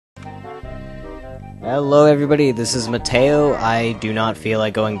Hello everybody, this is Mateo. I do not feel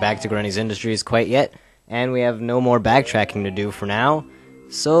like going back to Grunty Industries quite yet, and we have no more backtracking to do for now.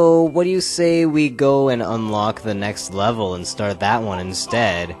 So what do you say we go and unlock the next level and start that one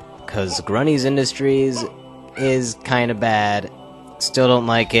instead? Cause Grunty Industries is kinda bad. Still don't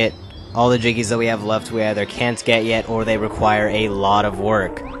like it. All the jiggies that we have left we either can't get yet or they require a lot of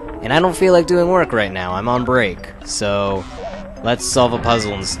work. And I don't feel like doing work right now, I'm on break. So let's solve a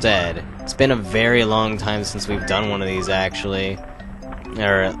puzzle instead. It's been a very long time since we've done one of these, actually.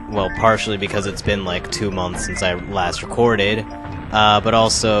 Well, partially because it's been like 2 months since I last recorded, but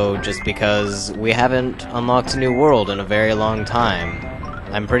also just because we haven't unlocked a new world in a very long time.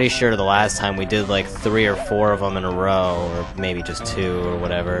 I'm pretty sure the last time we did like 3 or 4 of them in a row, or maybe just 2 or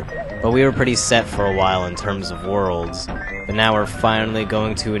whatever, but we were pretty set for a while in terms of worlds. But now we're finally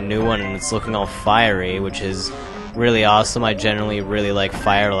going to a new one, and it's looking all fiery, which is really awesome. I generally really like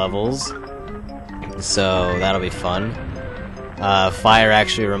fire levels, so that'll be fun. Fire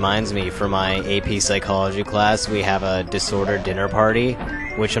actually reminds me, for my AP Psychology class, we have a disordered dinner party,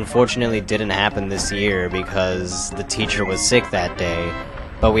 which unfortunately didn't happen this year because the teacher was sick that day,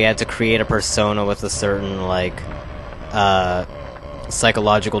 but we had to create a persona with a certain, like,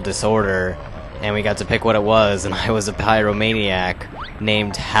 psychological disorder, and we got to pick what it was, and I was a pyromaniac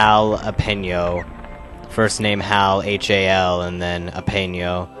named Hal Apeno. First name Hal, H-A-L, and then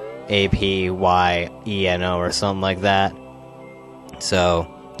Apeno, A-P-Y-E-N-O, or something like that. So,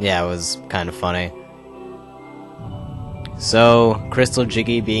 yeah, it was kind of funny. So, Crystal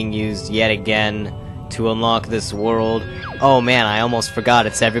Jiggy being used yet again to unlock this world. Oh man, I almost forgot,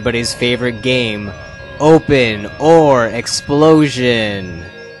 it's everybody's favorite game. Open or Explosion.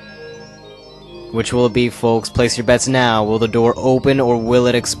 Which will it be, folks? Place your bets now. Will the door open or will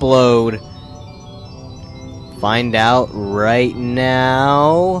it explode? Find out right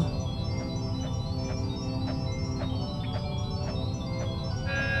now.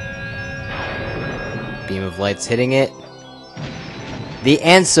 Beam of light's hitting it. The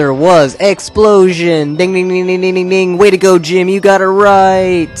answer was explosion! Ding ding ding ding ding ding ding! Way to go, Jim, you got it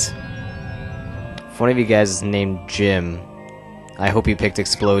right! If one of you guys is named Jim, I hope you picked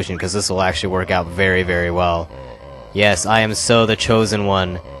explosion, because this will actually work out very, very well. Yes, I am so the chosen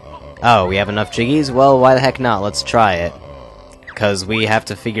one. Oh, we have enough jiggies? Well, why the heck not? Let's try it. Because we have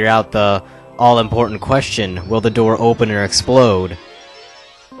to figure out the all-important question. Will the door open or explode?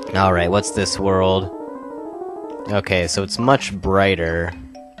 Alright, what's this world? Okay, so it's much brighter.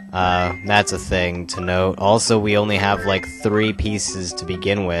 That's a thing to note. Also, we only have like 3 pieces to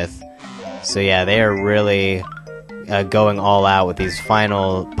begin with. So yeah, they are really going all out with these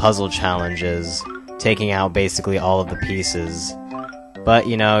final puzzle challenges, taking out basically all of the pieces. But,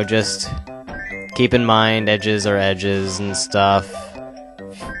 you know, just keep in mind, edges are edges and stuff.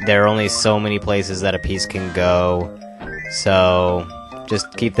 There are only so many places that a piece can go, so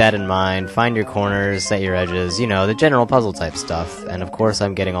just keep that in mind. Find your corners, set your edges, you know, the general puzzle type stuff. And of course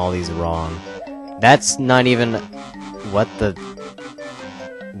I'm getting all these wrong. That's not even... What the...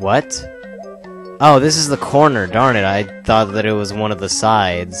 What? Oh, this is the corner, darn it, I thought that it was one of the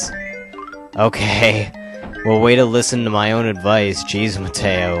sides. Okay. Well, way to listen to my own advice. Jeez,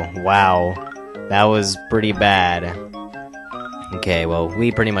 Mateo. Wow. That was pretty bad. Okay, well,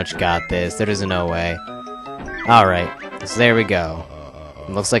 we pretty much got this. There is no way. Alright, so there we go. It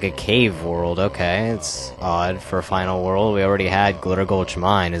looks like a cave world. Okay, it's odd for a final world. We already had Glitter Gulch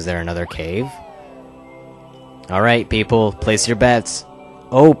Mine. Is there another cave? Alright, people, place your bets.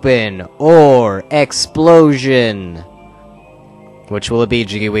 Open or explosion? Which will it be,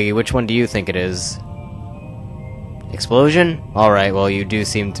 Jiggy Wiggy? Which one do you think it is? Explosion? Alright, well, you do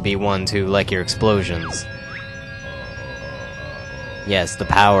seem to be one to like your explosions. Yes, the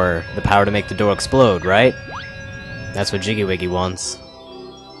power to make the door explode, right? That's what Jiggy Wiggy wants.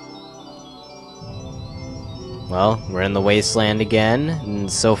 Well, we're in the wasteland again,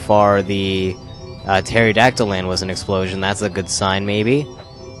 and so far the pterodactyl land was an explosion. That's a good sign, maybe.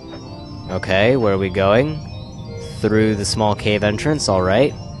 Okay, where are we going? Through the small cave entrance,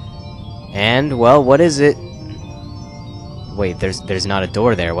 alright. And, well, what is it? Wait, there's not a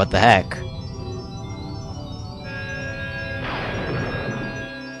door there. What the heck?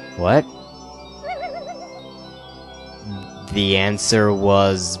 What? The answer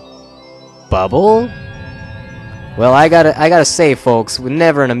was... Bubble? Well, I gotta say, folks,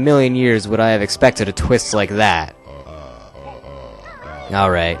 never in a million years would I have expected a twist like that.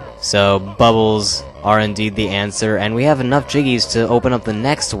 Alright, so bubbles are indeed the answer, and we have enough jiggies to open up the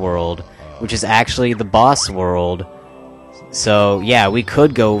next world, which is actually the boss world. So, yeah, we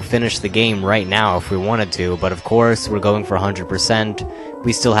could go finish the game right now if we wanted to, but of course, we're going for 100%.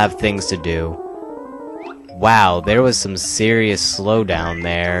 We still have things to do. Wow, there was some serious slowdown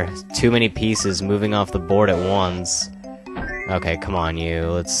there. Too many pieces moving off the board at once. Okay, come on, you.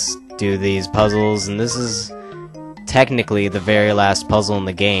 Let's do these puzzles, and this is technically the very last puzzle in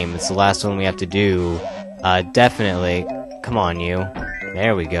the game. It's the last one we have to do. Definitely. Come on, you.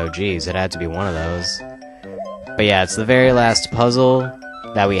 There we go. Jeez, it had to be one of those. But yeah, it's the very last puzzle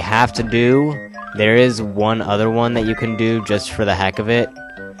that we have to do. There is one other one that you can do just for the heck of it.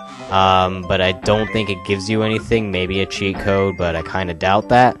 But I don't think it gives you anything. Maybe a cheat code, but I kind of doubt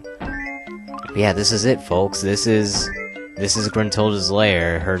that. But yeah, this is it, folks. This is Gruntilda's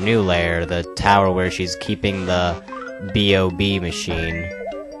lair, her new lair, the tower where she's keeping the B.O.B. machine.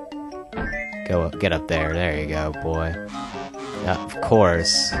 Go up, get up there. There you go, boy. Of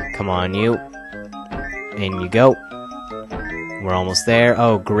course. Come on, you. In you go. We're almost there.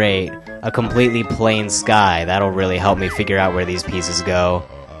 Oh, great. A completely plain sky. That'll really help me figure out where these pieces go.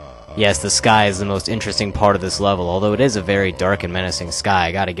 Yes, the sky is the most interesting part of this level, although it is a very dark and menacing sky.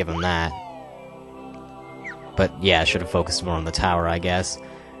 I gotta give him that. But yeah, I should have focused more on the tower, I guess.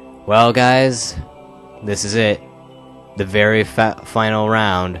 Well, guys, this is it. The very final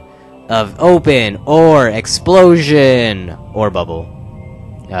round of Open or Explosion or Bubble.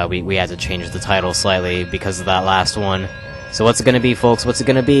 We had to change the title slightly because of that last one. So what's it gonna be, folks? What's it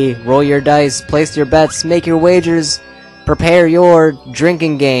gonna be? Roll your dice, place your bets, make your wagers, prepare your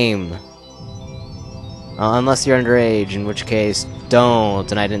drinking game. Unless you're underage, in which case,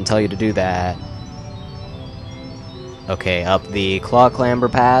 don't, and I didn't tell you to do that. Okay, up the claw clamber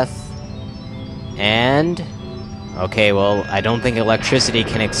path. And... okay, well, I don't think electricity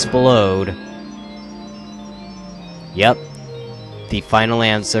can explode. Yep. The final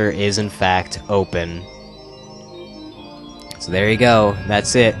answer is, in fact, open. So there you go.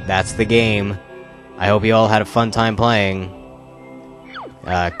 That's it. That's the game. I hope you all had a fun time playing.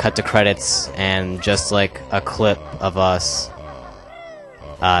 Cut to credits, and just like a clip of us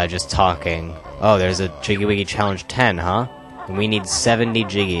just talking. Oh, there's a Jiggy Wiggy Challenge 10, huh? And we need 70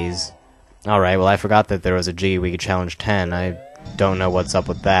 Jiggies. Alright, well I forgot that there was a Jiggy Wiggy Challenge 10. I don't know what's up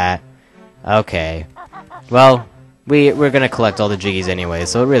with that. Okay. Well, we're gonna collect all the Jiggies anyway,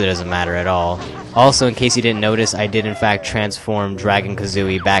 so it really doesn't matter at all. Also, in case you didn't notice, I did in fact transform Dragon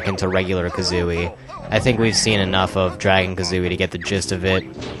Kazooie back into regular Kazooie. I think we've seen enough of Dragon Kazooie to get the gist of it.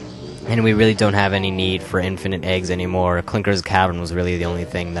 And we really don't have any need for infinite eggs anymore. Clinker's Cavern was really the only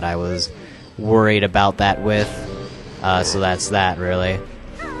thing that I was worried about that with. So that's that, really.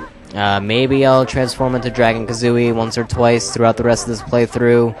 Maybe I'll transform into Dragon Kazooie once or twice throughout the rest of this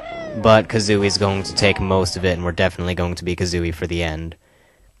playthrough, but Kazooie's going to take most of it, and we're definitely going to be Kazooie for the end.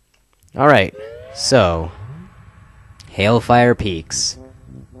 Alright, so... Hailfire Peaks.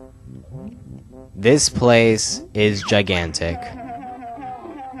 This place is gigantic.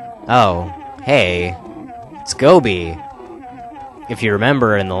 Oh, hey, it's Gobi. If you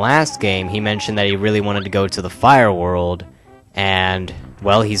remember, in the last game, he mentioned that he really wanted to go to the Fire World, and,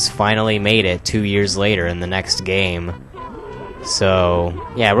 well, he's finally made it 2 years later in the next game. So,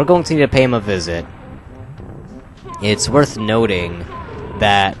 yeah, we're going to need to pay him a visit. It's worth noting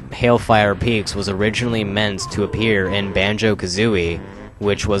that Hailfire Peaks was originally meant to appear in Banjo-Kazooie,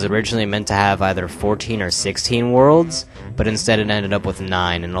 which was originally meant to have either 14 or 16 worlds, but instead it ended up with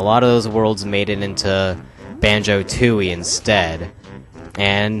 9, and a lot of those worlds made it into Banjo-Tooie instead.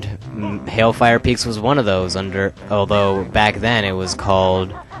 And Hailfire Peaks was one of those, although back then it was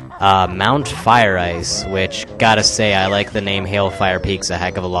called Mount Fire Ice, which, gotta say, I like the name Hailfire Peaks a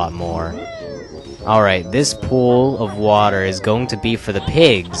heck of a lot more. Alright, this pool of water is going to be for the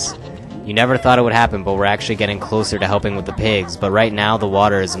pigs. You never thought it would happen, but we're actually getting closer to helping with the pigs. But right now, the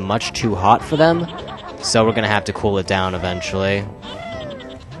water is much too hot for them, so we're gonna have to cool it down eventually.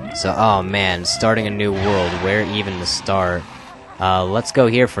 So, oh man, starting a new world, where even to start? Let's go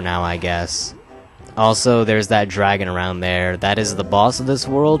here for now, I guess. Also, there's that dragon around there. That is the boss of this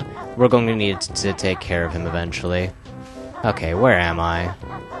world. We're going to need to take care of him eventually. Okay, where am I?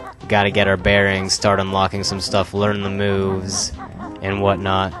 Gotta get our bearings, start unlocking some stuff, learn the moves, and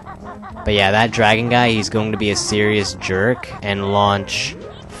whatnot. But yeah, that dragon guy, he's going to be a serious jerk and launch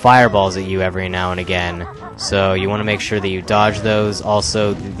fireballs at you every now and again. So you want to make sure that you dodge those.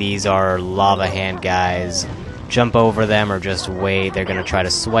 Also, these are lava hand guys. Jump over them or just wait. They're going to try to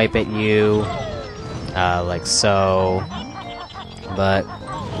swipe at you. Like so. But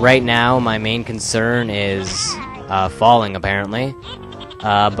right now, my main concern is falling, apparently.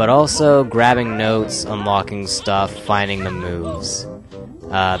 but also grabbing notes, unlocking stuff, finding the moves.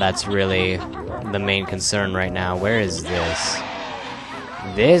 That's really the main concern right now. Where is this?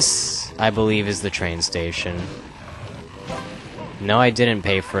 This, I believe, is the train station. No, I didn't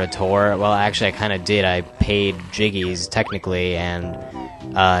pay for a tour. Well, actually, I kind of did. I paid Jiggies, technically, and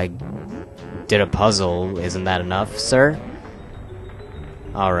did a puzzle. Isn't that enough, sir?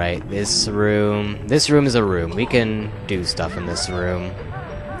 Alright, this room... This room is a room. We can do stuff in this room.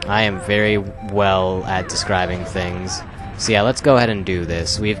 I am very well at describing things. So yeah, let's go ahead and do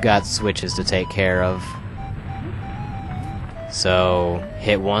this. We've got switches to take care of. So,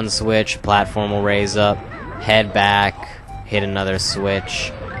 hit one switch, platform will raise up, head back, hit another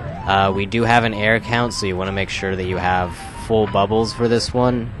switch. We do have an air count, so you want to make sure that you have full bubbles for this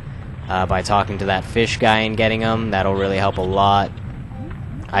one. By talking to that fish guy and getting them, that'll really help a lot.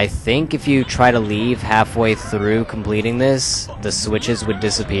 I think if you try to leave halfway through completing this, the switches would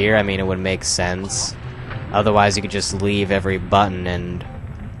disappear. I mean, it would make sense. Otherwise, you could just leave every button and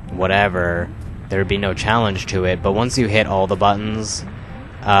whatever. There would be no challenge to it. But once you hit all the buttons,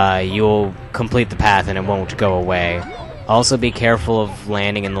 you'll complete the path and it won't go away. Also, be careful of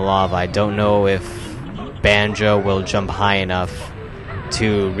landing in the lava. I don't know if Banjo will jump high enough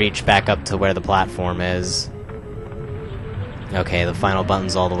to reach back up to where the platform is. Okay, the final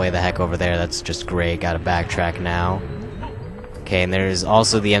button's all the way the heck over there. That's just great. Gotta backtrack now. Okay, and there's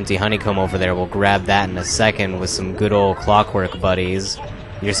also the empty honeycomb over there. We'll grab that in a second with some good old clockwork buddies.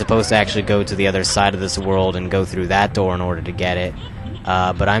 You're supposed to actually go to the other side of this world and go through that door in order to get it.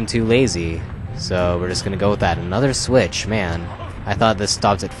 But I'm too lazy, so we're just gonna go with that. Another switch, man. I thought this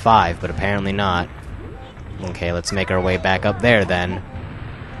stopped at 5, but apparently not. Okay, let's make our way back up there then.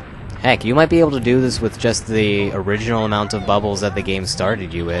 Heck, you might be able to do this with just the original amount of bubbles that the game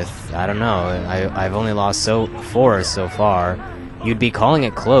started you with. I don't know. I've only lost 4 so far. You'd be calling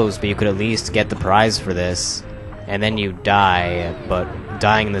it close, but you could at least get the prize for this. And then you die, but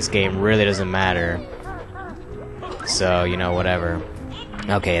dying in this game really doesn't matter. So, you know, whatever.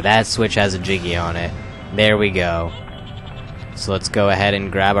 Okay, that switch has a Jiggy on it. There we go. So let's go ahead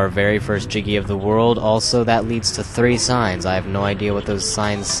and grab our very first Jiggy of the world. Also, that leads to 3 signs. I have no idea what those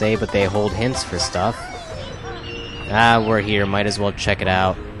signs say, but they hold hints for stuff. Ah, we're here. Might as well check it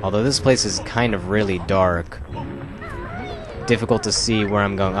out. Although this place is kind of really dark. Difficult to see where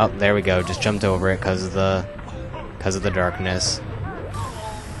I'm going. Oh, there we go. Just jumped over it because of the darkness.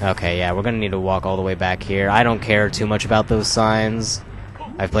 Okay, yeah, we're gonna need to walk all the way back here. I don't care too much about those signs.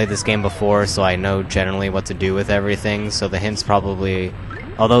 I've played this game before, so I know generally what to do with everything, so the hints probably...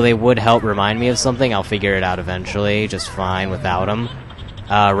 Although they would help remind me of something, I'll figure it out eventually, just fine without them.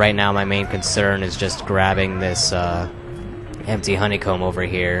 Right now, my main concern is just grabbing this empty honeycomb over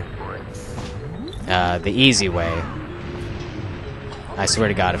here. The easy way. I swear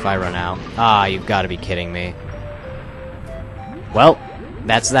to God, if I run out... Ah, you've got to be kidding me. Well,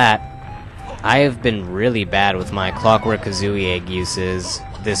 that's that. I have been really bad with my Clockwork Kazooie egg uses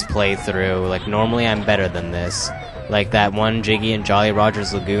this playthrough. Like, normally I'm better than this. Like that one Jiggy in Jolly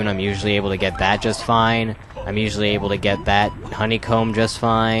Roger's Lagoon, I'm usually able to get that just fine. I'm usually able to get that honeycomb just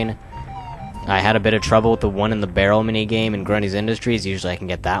fine. I had a bit of trouble with the one in the barrel minigame in Grunty Industries. Usually I can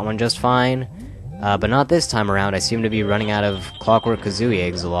get that one just fine. But not this time around. I seem to be running out of Clockwork Kazooie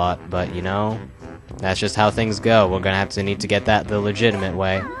eggs a lot. But, you know, that's just how things go. We're gonna have to need to get that the legitimate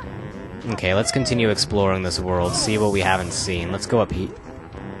way. Okay, let's continue exploring this world, see what we haven't seen. Let's go up here.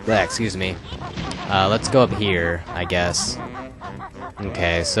 Excuse me. Let's go up here, I guess.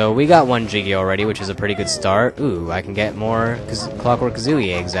 Okay, so we got 1 Jiggy already, which is a pretty good start. Ooh, I can get more Clockwork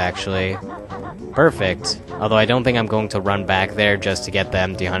Kazooie eggs, actually. Perfect. Although I don't think I'm going to run back there just to get the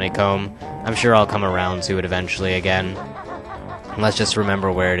empty honeycomb. I'm sure I'll come around to it eventually again. Let's just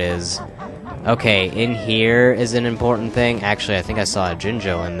remember where it is. Okay, in here is an important thing. Actually, I think I saw a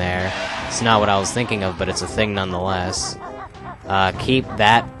Jinjo in there. It's not what I was thinking of, but it's a thing nonetheless. Keep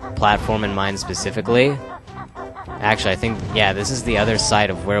that platform in mind specifically. Actually, I think, yeah, this is the other side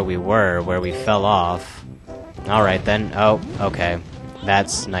of where we were, where we fell off. Alright then. Oh, okay.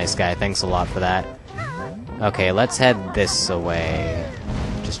 That's nice, guy. Thanks a lot for that. Okay, let's head this way.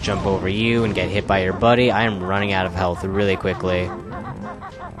 Just jump over you and get hit by your buddy. I am running out of health really quickly.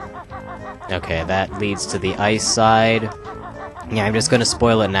 Okay, that leads to the ice side. Yeah, I'm just gonna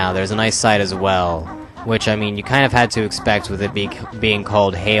spoil it now. There's an ice side as well. Which, I mean, you kind of had to expect with it being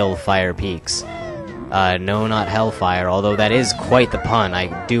called Hail Fire Peaks. No, not Hellfire, although that is quite the pun.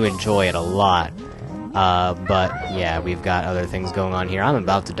 I do enjoy it a lot. But, yeah, we've got other things going on here. I'm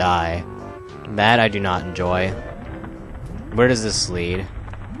about to die. That I do not enjoy. Where does this lead?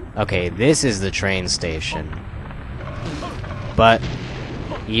 Okay, this is the train station. But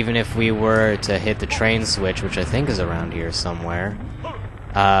even if we were to hit the train switch, which I think is around here somewhere,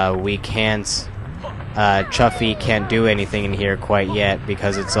 we can't, Chuffy can't do anything in here quite yet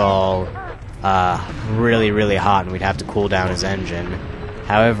because it's all, really, really hot and we'd have to cool down his engine.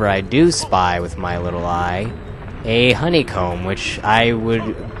 However, I do spy with my little eye a honeycomb, which I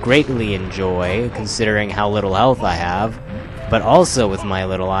would greatly enjoy considering how little health I have, but also with my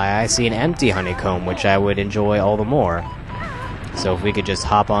little eye I see an empty honeycomb, which I would enjoy all the more. So if we could just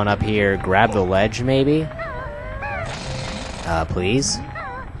hop on up here, grab the ledge maybe? Please?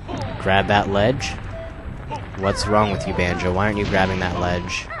 Grab that ledge? What's wrong with you, Banjo? Why aren't you grabbing that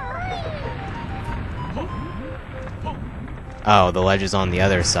ledge? Oh, the ledge is on the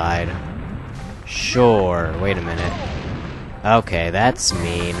other side. Sure, wait a minute. Okay, that's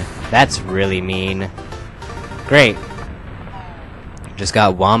mean. That's really mean. Great. Just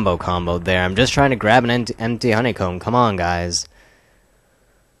got wombo comboed there. I'm just trying to grab an empty honeycomb. Come on, guys.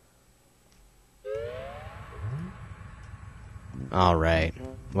 Alright.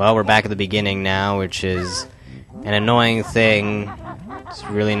 Well, we're back at the beginning now, which is an annoying thing. There's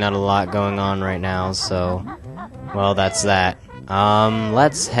really not a lot going on right now, so... well, that's that.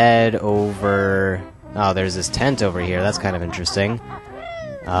 Let's head over... oh, there's this tent over here. That's kind of interesting.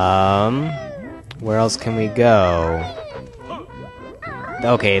 Where else can we go?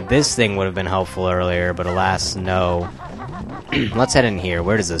 Okay, this thing would have been helpful earlier, but alas, no. Let's head in here.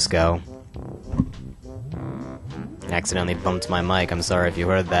 Where does this go? Accidentally bumped my mic. I'm sorry if you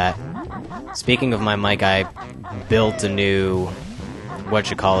heard that. Speaking of my mic, I built a new...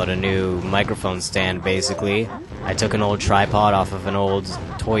 a new microphone stand, basically. I took an old tripod off of an old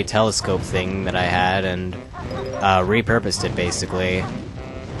toy telescope thing that I had and repurposed it, basically.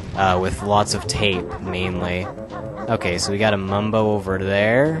 With lots of tape, mainly. Okay, so we got a Mumbo over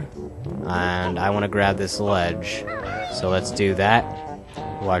there, and I want to grab this ledge. So let's do that.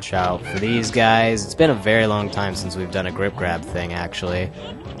 Watch out for these guys. It's been a very long time since we've done a grip grab thing, actually.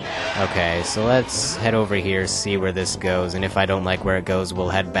 Okay, so let's head over here, see where this goes, and if I don't like where it goes, we'll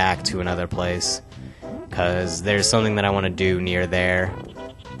head back to another place. Because there's something that I want to do near there.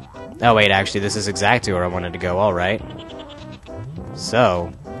 Oh wait, actually, this is exactly where I wanted to go, alright.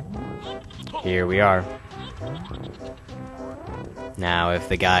 So, here we are. Now, if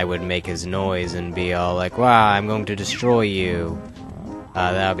the guy would make his noise and be all like, wow, I'm going to destroy you,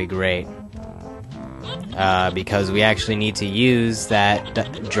 that would be great. Because we actually need to use that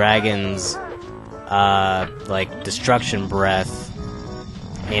dragon's, like, destruction breath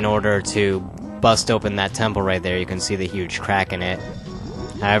in order to bust open that temple right there. You can see the huge crack in it.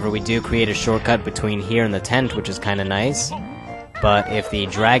 However, we do create a shortcut between here and the tent, which is kind of nice. But if the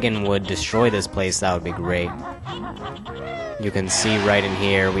dragon would destroy this place, that would be great. You can see right in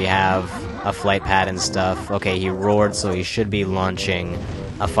here we have a flight pad and stuff. Okay, he roared, so he should be launching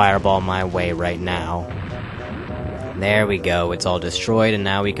a fireball my way right now. There we go, it's all destroyed, and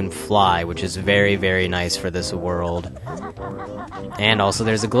now we can fly, which is very, very nice for this world. And also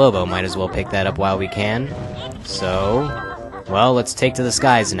there's a Globo, might as well pick that up while we can. So, well, let's take to the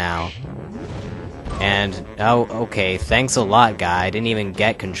skies now. And, oh, okay, thanks a lot, guy. I didn't even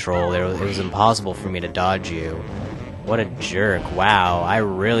get control. It was impossible for me to dodge you. What a jerk. Wow, I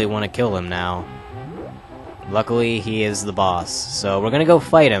really want to kill him now. Luckily, he is the boss, so we're gonna go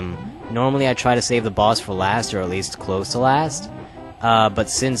fight him. Normally I try to save the boss for last, or at least close to last. But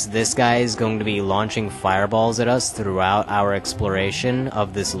since this guy is going to be launching fireballs at us throughout our exploration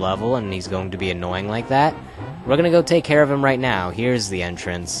of this level, and he's going to be annoying like that, we're gonna go take care of him right now. Here's the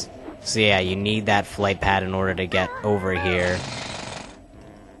entrance. So yeah, you need that flight pad in order to get over here.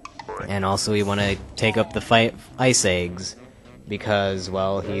 And also we want to take up the ice eggs, because,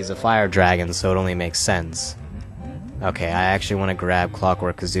 well, he's a fire dragon, so it only makes sense. Okay, I actually want to grab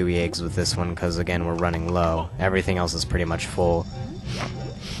Clockwork Kazooie eggs with this one, because again, we're running low. Everything else is pretty much full.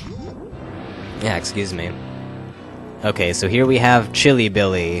 Yeah, excuse me. Okay, so here we have Chili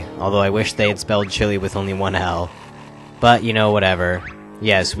Billy, although I wish they had spelled chili with only one L. But, you know, whatever.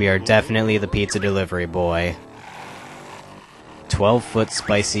 Yes, we are definitely the pizza delivery boy. 12-foot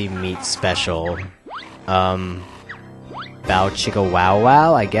spicy meat special. Bow chicka wow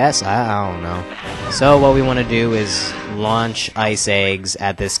wow, I guess? I don't know. So what we want to do is launch ice eggs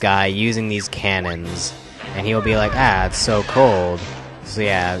at this guy using these cannons. And he'll be like, ah, it's so cold. So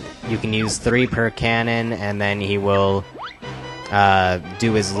yeah, you can use 3 per cannon, and then he will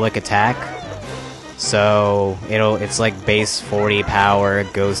do his lick attack. So it's like base 40 power,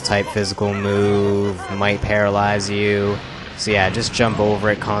 ghost type physical move, might paralyze you. So yeah, just jump over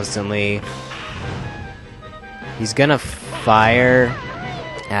it constantly. He's gonna fire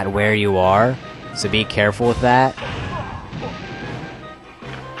at where you are, so be careful with that.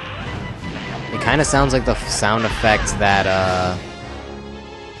 kind of sounds like the sound effect that,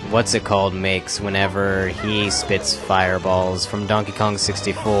 what's it called makes whenever he spits fireballs from Donkey Kong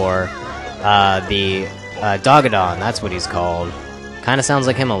 64. The Dogadon, that's what he's called. Kind of sounds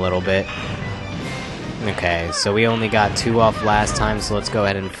like him a little bit. Okay, so we only got 2 off last time, so let's go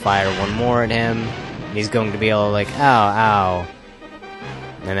ahead and fire 1 more at him. He's going to be all like, ow, ow.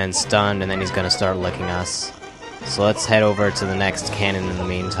 And then stunned, and then he's going to start licking us. So let's head over to the next cannon in the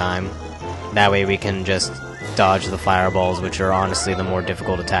meantime. That way we can just dodge the fireballs, which are honestly the more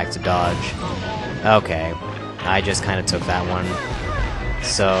difficult attack to dodge. Okay, I just kind of took that one.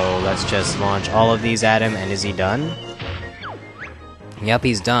 So let's just launch all of these at him, and is he done? Yep,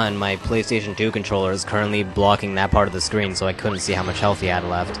 he's done. My PlayStation 2 controller is currently blocking that part of the screen, so I couldn't see how much health he had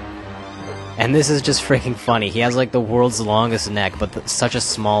left. And this is just freaking funny. He has like the world's longest neck, but such a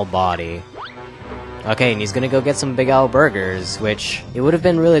small body. Okay, and he's gonna go get some Big Al burgers, which it would have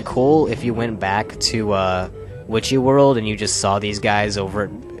been really cool if you went back to Witchy World and you just saw these guys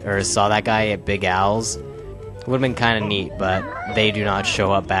over, or saw that guy at Big Al's. It would have been kind of neat, but they do not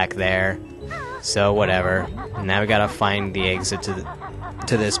show up back there. So whatever. Now we gotta find the exit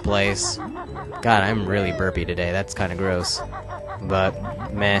to this place. God, I'm really burpy today. That's kind of gross.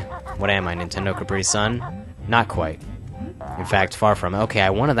 But meh. What am I, Nintendo Capri Sun? Not quite. In fact, far from it. Okay,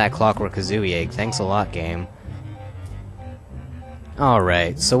 I wanted that Clockwork Kazooie egg. Thanks a lot, game.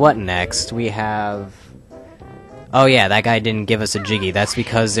 Alright, so what next? We have... Oh yeah, that guy didn't give us a Jiggy. That's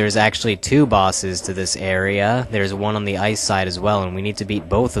because there's actually 2 bosses to this area. There's one on the ice side as well, and we need to beat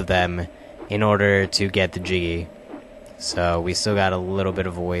both of them in order to get the Jiggy. So we still got a little bit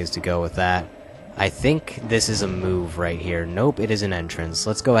of a ways to go with that. I think this is a move right here. Nope, it is an entrance.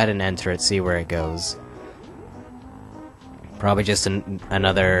 Let's go ahead and enter it, see where it goes. Probably just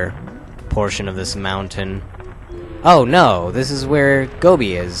another portion of this mountain. Oh no, this is where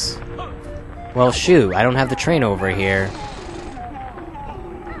Gobi is. Well shoot, I don't have the train over here.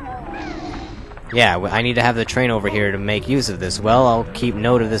 Yeah, I need to have the train over here to make use of this. Well, I'll keep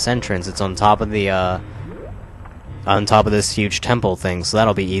note of this entrance. It's on top of the, on top of this huge temple thing, so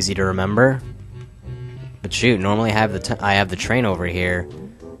that'll be easy to remember. But shoot, normally I have the train over here.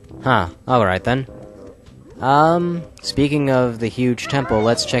 Huh, alright then. Speaking of the huge temple,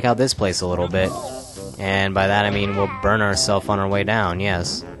 let's check out this place a little bit. And by that I mean we'll burn ourselves on our way down,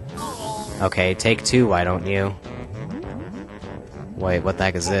 yes. Okay, take 2, why don't you? Wait, what the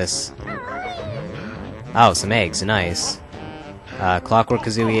heck is this? Oh, some eggs, nice. Clockwork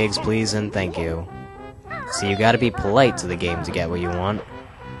Kazooie eggs, please, and thank you. See, you gotta be polite to the game to get what you want.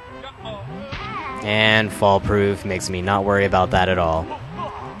 And fall proof makes me not worry about that at all.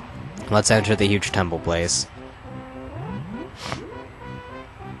 Let's enter the huge temple place.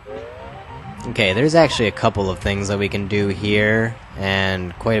 Okay, there's actually a couple of things that we can do here,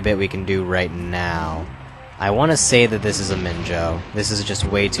 and quite a bit we can do right now. I want to say that this is a Minjo. This is just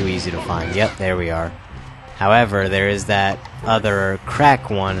way too easy to find. Yep, there we are. However, there is that other crack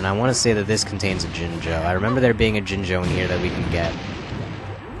one, and I want to say that this contains a Jinjo. I remember there being a Jinjo in here that we can get.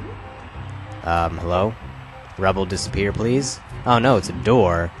 Hello? Rebel, disappear, please? Oh no, it's a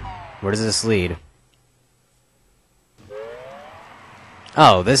door. Where does this lead?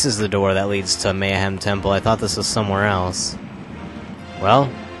 Oh, this is the door that leads to Mayhem Temple. I thought this was somewhere else.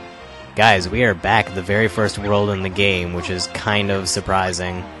 Well, guys, we are back at the very first world in the game, which is kind of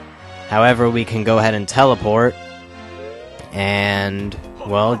surprising. However, we can go ahead and teleport and,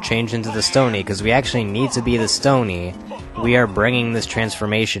 well, change into the Stony, because we actually need to be the Stony. We are bringing this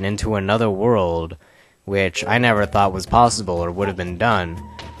transformation into another world, which I never thought was possible or would have been done.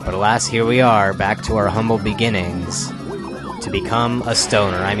 But alas, here we are, back to our humble beginnings, to become a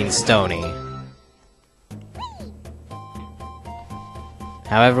stoner, I mean Stony.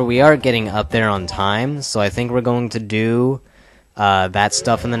 However, we are getting up there on time, so I think we're going to do that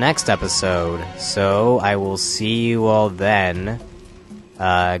stuff in the next episode. So, I will see you all then.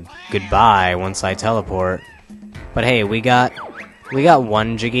 Goodbye once I teleport. But hey, we got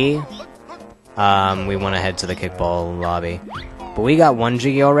 1 Jiggy. We want to head to the kickball lobby. But we got 1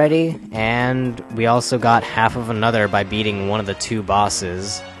 Jiggy already, and we also got half of another by beating one of the 2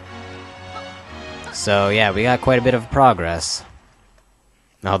 bosses. So yeah, we got quite a bit of progress.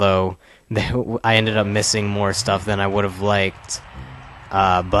 Although, I ended up missing more stuff than I would have liked.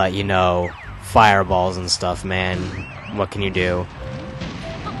 But, you know, fireballs and stuff, man. What can you do?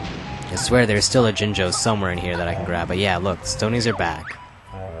 I swear there's still a Jinjo somewhere in here that I can grab. But yeah, look, the Stonies are back.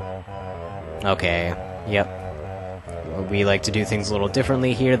 Okay, yep. We like to do things a little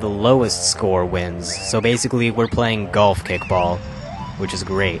differently here. The lowest score wins. So basically, we're playing golf kickball, which is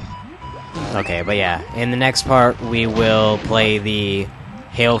great. Okay, but yeah, in the next part, we will play the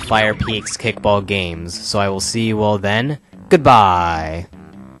Hailfire Peaks Kickball Games. So I will see you all then. Goodbye!